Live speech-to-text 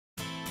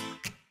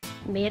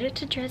Made it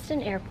to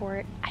Dresden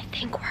Airport. I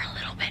think we're a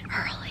little bit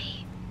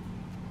early.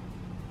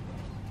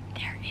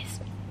 There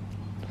is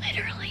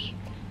literally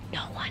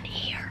no one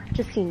here.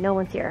 Just see, no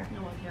one's here.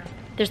 No one's here.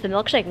 There's the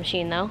milkshake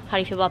machine though. How do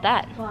you feel about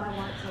that? Well, I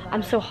want it so bad.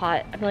 I'm so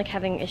hot. I'm like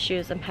having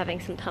issues. I'm having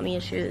some tummy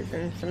issues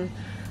and some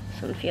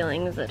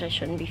feelings that I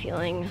shouldn't be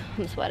feeling.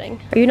 I'm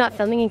sweating. Are you not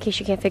filming in case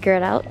you can't figure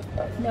it out?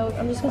 No,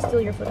 I'm just gonna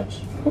steal your footage.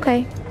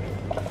 Okay.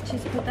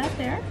 Just put that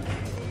there.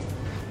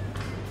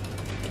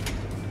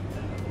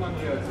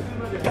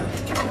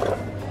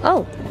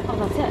 Oh. Oh,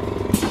 that's it.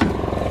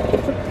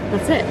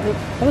 That's it.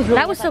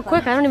 That was so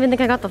quick. I don't even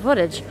think I got the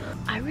footage.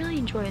 I really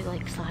enjoy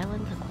like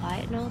silence and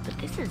quiet and all, but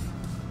this is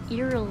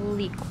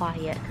eerily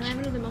quiet. Can I have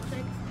another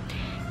milkshake?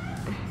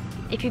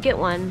 If you get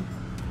one,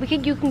 you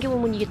can get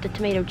one when you get the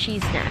tomato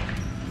cheese snack.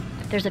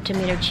 There's a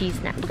tomato cheese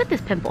snack. Look at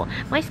this pimple.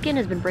 My skin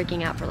has been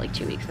breaking out for like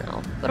 2 weeks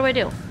now. What do I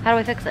do? How do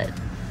I fix it?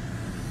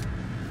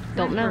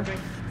 Don't know.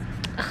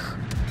 Ugh.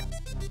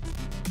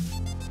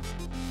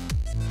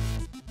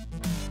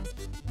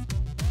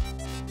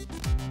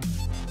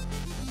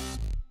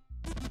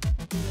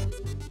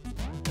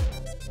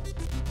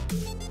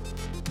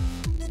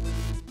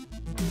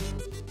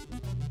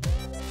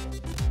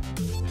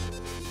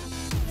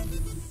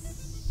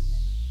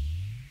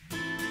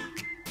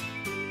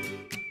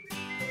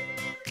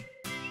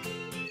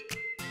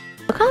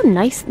 Look how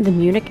nice the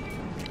Munich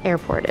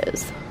airport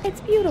is. It's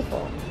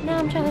beautiful. Now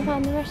I'm trying to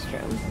find the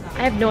restroom.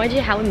 I have no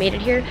idea how we made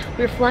it here.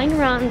 We were flying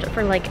around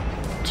for like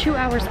 2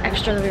 hours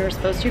extra than we were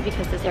supposed to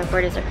because this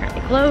airport is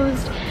currently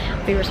closed.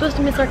 We were supposed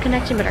to miss our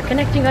connection, but our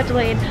connection got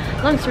delayed.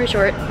 Long story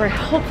short, we're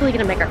hopefully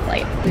gonna make our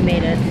flight. We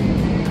made it.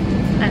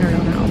 I don't know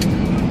how.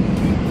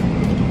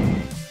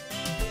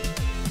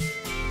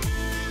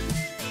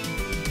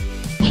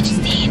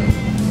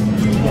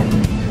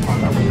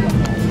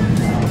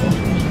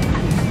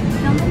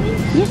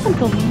 Yes, I'm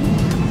filming.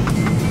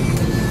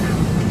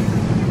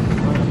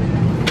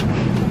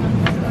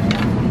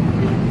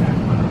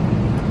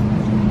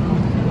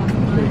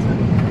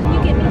 Can you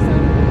get me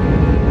some?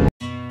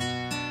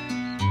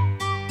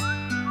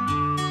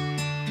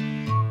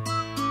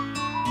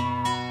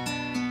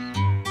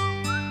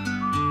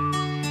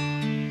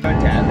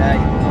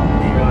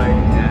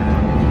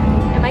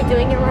 Am I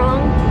doing it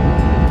wrong?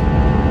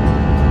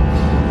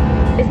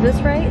 Is this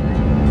right?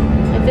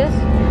 Like this?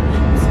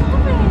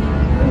 Stop it.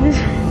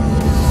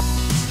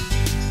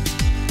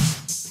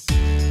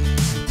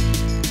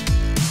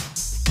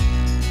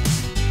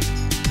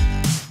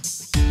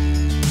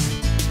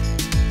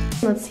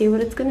 Let's see what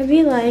it's gonna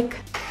be like.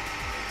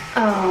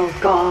 Oh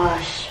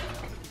gosh.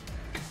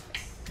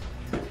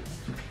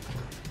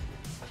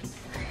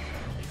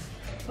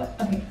 What?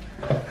 Okay.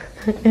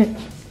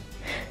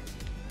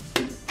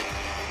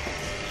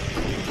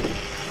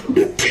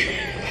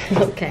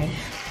 Okay. I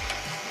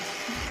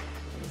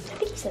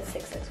think he said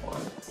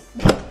 661.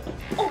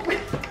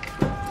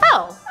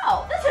 Oh,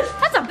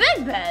 that's a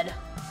big bed.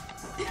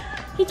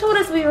 He told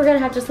us we were gonna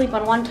have to sleep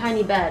on one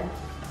tiny bed.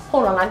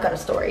 Hold on, I've got a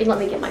story. Let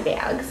me get my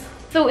bags.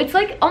 So it's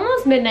like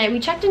almost midnight. We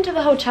checked into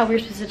the hotel we were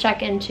supposed to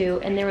check into,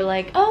 and they were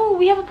like, oh,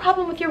 we have a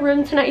problem with your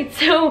room tonight,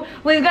 so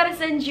we've got to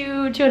send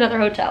you to another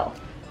hotel.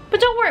 But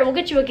don't worry, we'll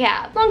get you a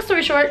cab. Long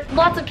story short,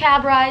 lots of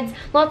cab rides,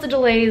 lots of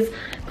delays,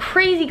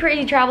 crazy,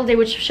 crazy travel day,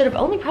 which should have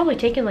only probably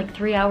taken like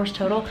 3 hours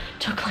total,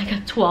 took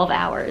like 12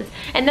 hours.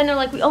 And then they're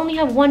like, we only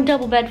have one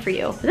double bed for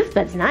you. This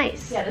bed's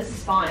nice. Yeah, this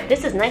is fine.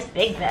 This is a nice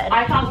big bed.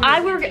 I thought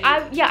I thought we were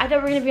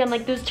gonna be on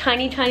like those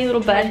tiny, tiny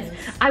little beds.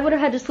 I would have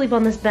had to sleep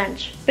on this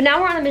bench. But now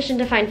we're on a mission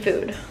to find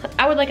food.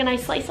 I would like a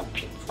nice slice of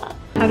pizza.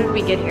 How did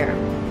we get here?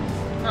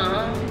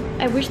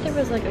 I wish there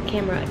was like a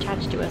camera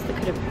attached to us that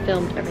could have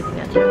filmed everything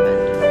that's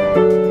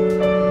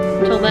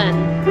happened. Till then,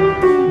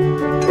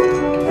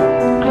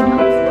 I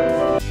know.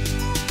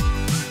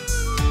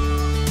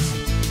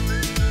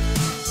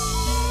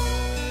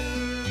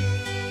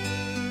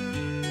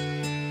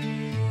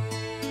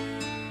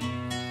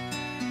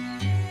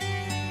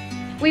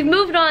 We've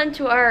moved on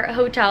to our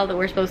hotel that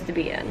we're supposed to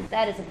be in.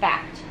 That is a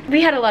fact.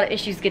 We had a lot of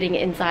issues getting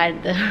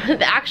inside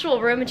the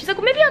actual room, and she's like,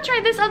 well, maybe I'll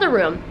try this other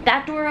room.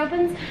 That door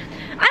opens.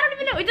 I don't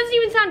even know, it doesn't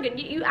even sound good.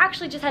 You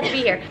actually just had to be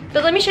here.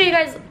 But let me show you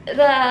guys the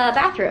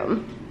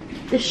bathroom.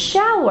 The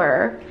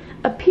shower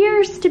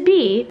appears to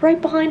be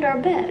right behind our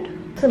bed.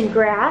 Some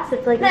grass,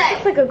 it's like, it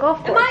looks like a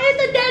golf course. Am I at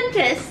the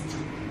dentist?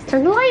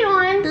 Turn the light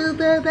on.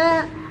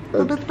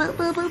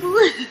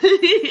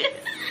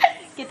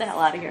 Get the hell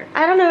out of here.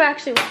 I don't know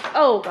actually,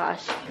 oh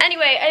gosh.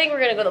 Anyway, I think we're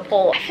gonna go to the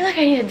pool. I feel like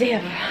I need a day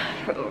of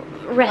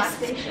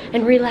rest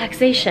and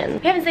relaxation.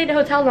 We haven't stayed at a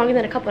hotel longer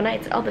than a couple of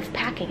nights, and all this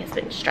packing has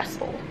been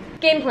stressful.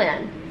 Game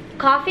plan,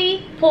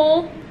 coffee,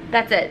 pool,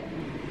 that's it.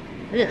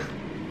 Ugh.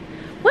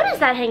 What is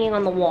that hanging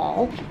on the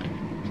wall?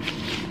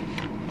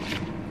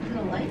 Is it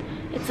a light?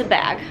 It's a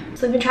bag.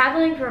 So we've been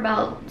traveling for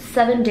about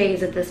 7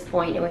 days at this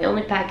point, and we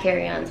only pack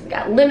carry-ons. We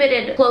got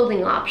limited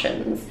clothing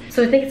options.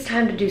 So I think it's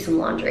time to do some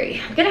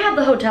laundry. I'm gonna have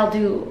the hotel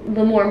do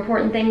the more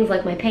important things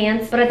like my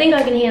pants, but I think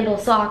I can handle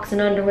socks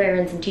and underwear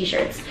and some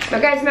t-shirts.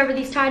 Now guys, remember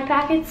these Tide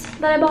packets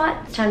that I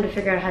bought? It's time to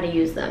figure out how to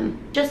use them.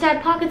 Just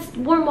add pockets,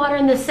 warm water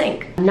in the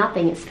sink.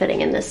 Nothing is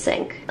fitting in this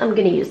sink. I'm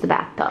gonna use the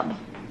bathtub.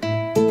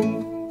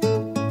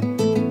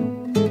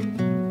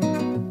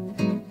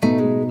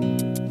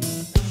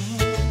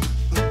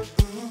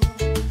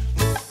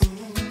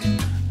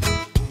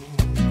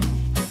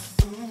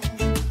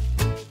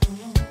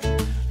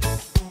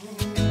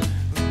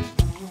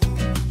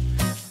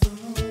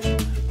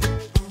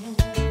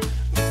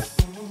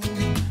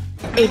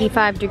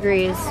 85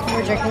 degrees.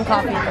 We're drinking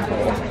coffee at the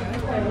pool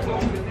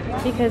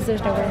because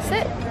there's nowhere to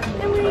sit,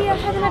 and we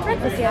haven't had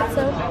breakfast yet,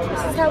 so this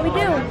is how we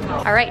do.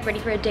 All right, ready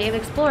for a day of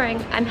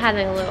exploring. I'm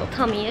having a little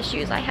tummy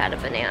issues. I had a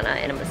banana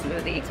and a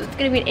smoothie, so it's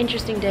gonna be an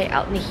interesting day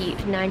out in the heat,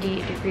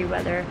 90-degree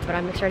weather, but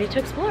I'm excited to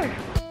explore.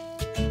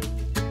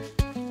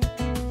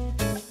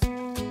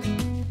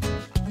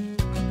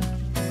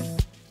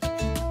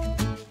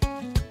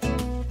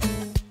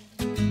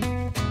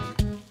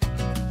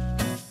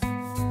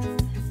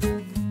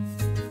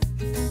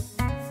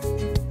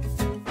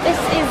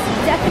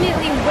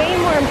 Definitely way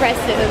more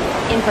impressive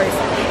in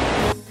person.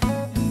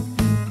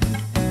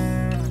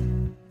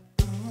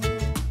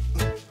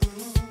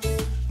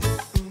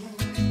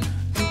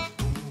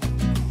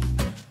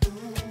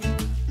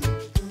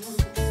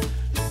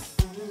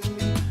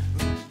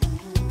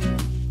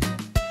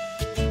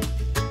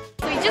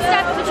 We just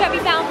stopped at the Chevy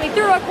Fountain. We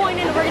threw our coin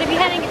in and we're going to be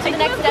heading to the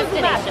next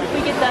destination.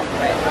 We get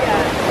desperate.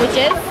 Yeah. Which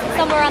is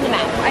somewhere on the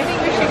map. I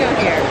think we should go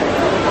here.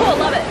 Cool,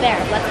 love it. There,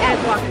 let's add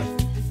walking.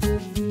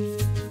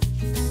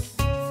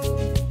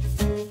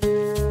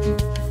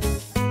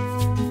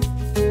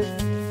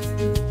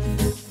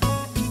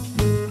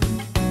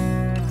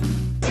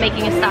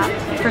 Making a stop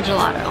for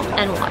gelato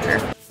and water.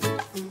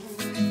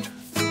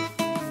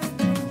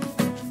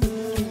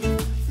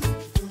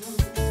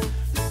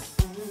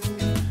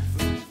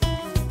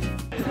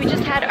 We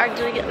just had our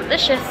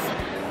delicious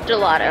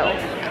gelato.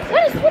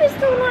 What is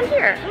going on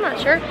here? I'm not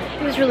sure.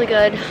 It was really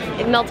good.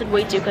 It melted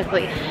way too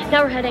quickly.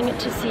 Now we're heading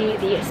to see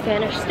the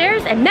Spanish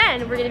Stairs, and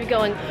then we're gonna be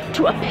going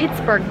to a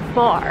Pittsburgh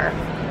bar.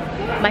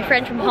 My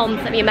friend from home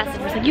sent me a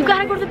message, was like, you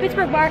gotta go to the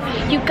Pittsburgh bar,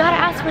 you gotta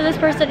ask for this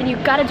person, and you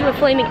gotta do a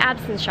flaming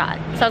absinthe shot.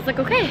 So I was like,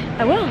 okay,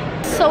 I will.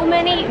 So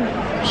many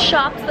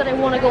shops that I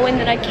wanna go in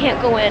that I can't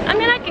go in. I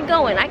mean, I can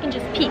go in, I can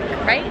just peek,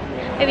 right?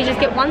 Maybe just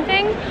get one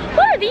thing.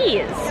 What are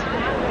these?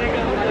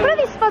 What are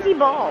these fuzzy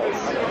balls?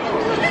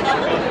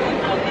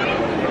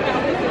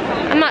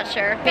 I'm not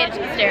sure. Made it to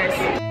the stairs.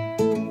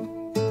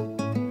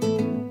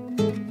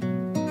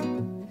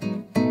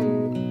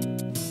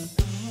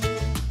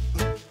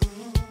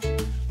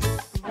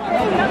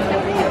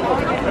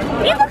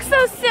 You look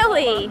so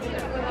silly.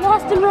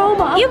 Lost in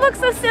Roma. You look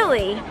so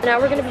silly. Now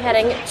we're gonna be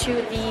heading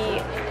to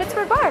the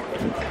Pittsburgh Bar.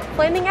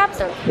 Flaming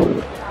absinthe.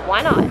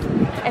 Why not?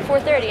 At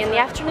 4:30 in the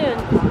afternoon.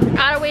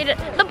 Gotta wait at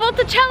the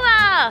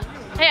Volticella.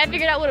 Hey, I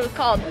figured out what it was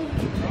called.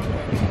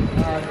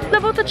 La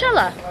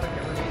Volticella.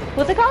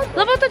 What's it called?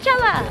 La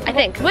Volticella, I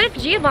think. What if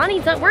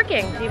Giovanni's not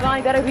working?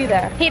 Giovanni gotta be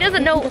there. He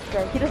doesn't know.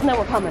 He doesn't know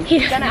we're coming. He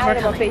doesn't know we're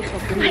coming. On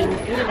Facebook. We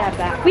didn't have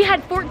that. We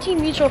had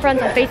 14 mutual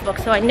friends on Facebook,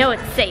 so I know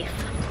it's safe.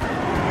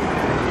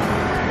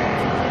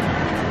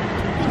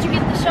 Did you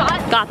get the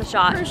shot? Got the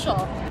shot.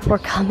 Crucial. We're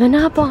coming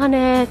up on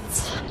it,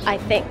 I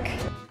think.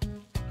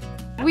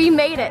 We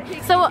made it.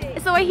 So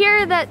I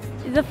hear that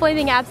the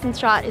flaming absinthe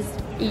shot is,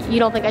 you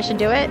don't think I should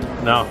do it?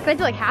 No. Can I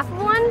do like half of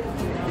one?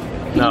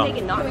 Can no, you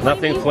make it not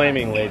nothing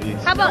flaming, ladies.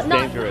 How about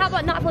dangerous. How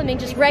about not flaming,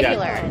 just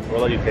regular? Yes.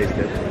 We'll let you taste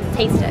it.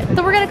 Taste it.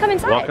 So we're gonna come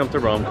inside. Welcome to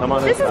Rome. Come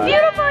on inside. This is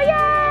beautiful,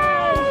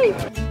 yay!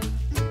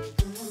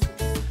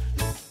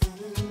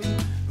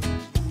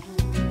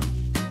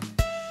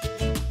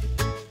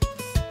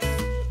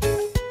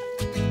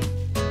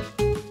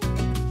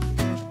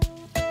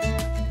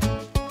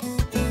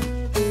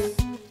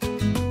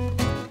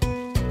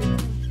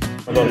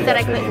 Said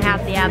I couldn't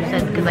have the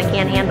absinthe because I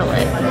can't handle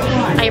it.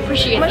 I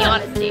appreciate the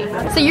honesty.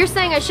 So you're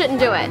saying I shouldn't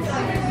do it?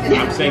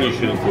 I'm saying you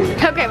shouldn't do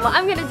it. Okay, well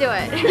I'm gonna do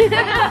it.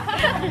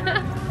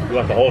 You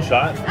want the whole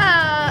shot? 60%.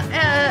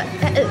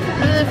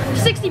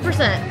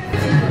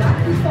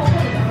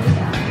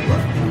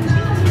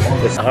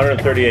 It's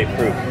 138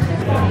 proof.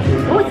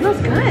 Oh, it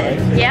smells good.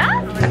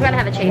 Yeah? I'm gonna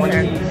have a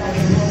chaser.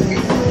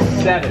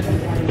 7.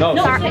 No,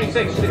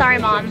 six. Sorry,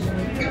 Mom.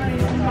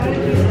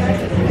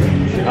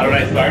 How did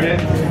I start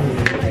it?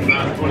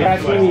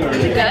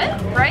 Good,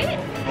 right?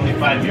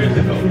 25 years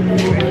ago.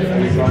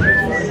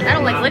 I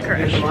don't like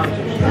licorice.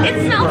 It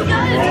smells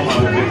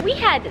good. We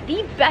had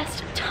the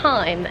best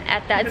time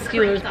at that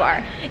Steelers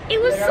bar. It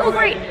was so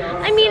great.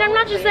 I mean, I'm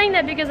not just saying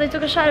that because I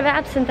took a shot of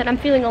absinthe and I'm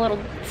feeling a little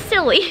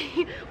silly.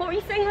 What were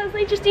you saying,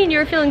 Leslie? Justine, you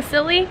were feeling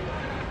silly?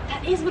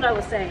 That is what I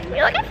was saying.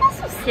 You're like, I feel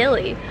so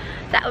silly.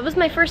 That was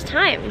my first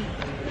time.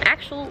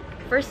 Actual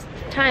first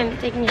time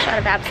taking a shot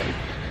of absinthe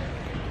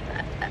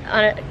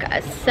on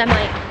a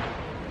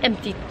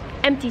semi-empty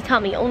empty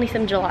tummy, only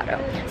some gelato.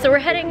 So we're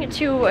heading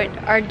to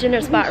our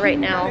dinner spot right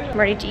now. I'm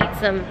ready to eat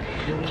some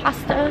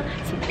pasta,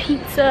 some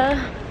pizza,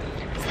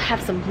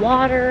 have some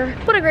water.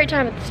 What a great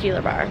time at the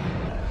Pittsburgh Bar.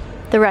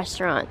 The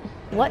restaurant.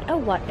 What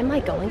am I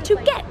going to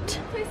get?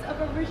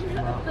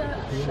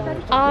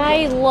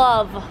 I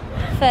love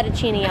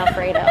fettuccine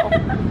Alfredo.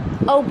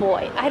 Oh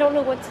boy, I don't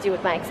know what to do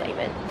with my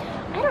excitement.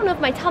 I don't know if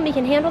my tummy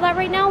can handle that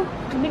right now.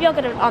 Maybe I'll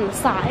get it on the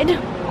side.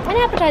 An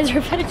appetizer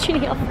of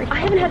fettuccine Alfredo. I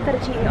haven't had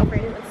fettuccine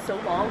Alfredo in so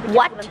long. But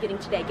What? Guess what I'm getting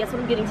today? Guess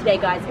what I'm getting today,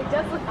 guys? It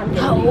does look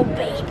Oh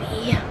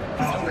baby.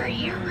 So we're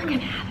here, we're gonna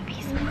have a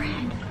piece of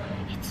bread.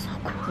 It's so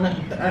cool.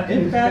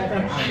 In fact,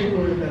 I'm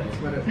sure that's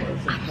what it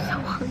was. I'm so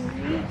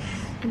hungry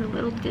and a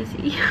little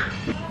dizzy.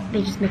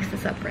 They just mixed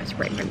this up for us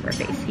right in front of our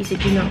face. He said,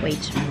 do not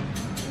wait.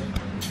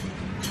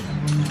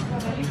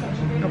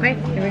 Okay,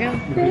 here we go.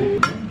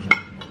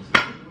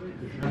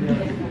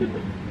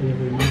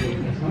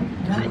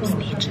 I'm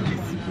speechless.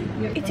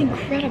 It's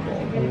incredible.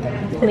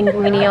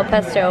 Linguine al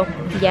pesto.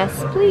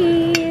 Yes,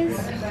 please.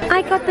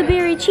 I got the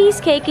berry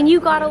cheesecake and you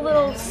got a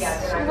little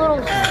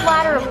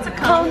splatter of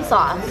cone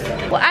sauce.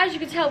 Well, as you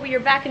can tell, we are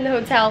back in the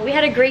hotel. We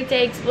had a great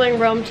day exploring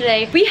Rome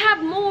today. We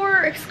have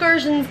more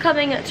excursions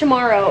coming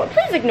tomorrow.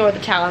 Please ignore the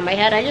towel on my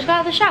head. I just got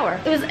out of the shower.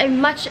 It was a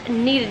much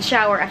needed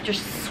shower after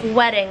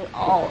sweating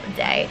all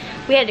day.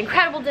 We had an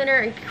incredible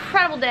dinner,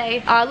 incredible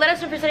day. Let us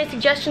know if there's any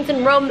suggestions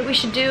in Rome that we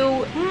should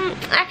do.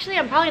 Actually,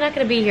 I'm probably not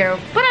gonna be here,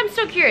 but I'm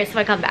still curious if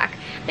I come back.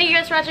 Thank you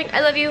guys for watching.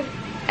 I love you.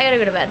 I gotta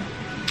go to bed.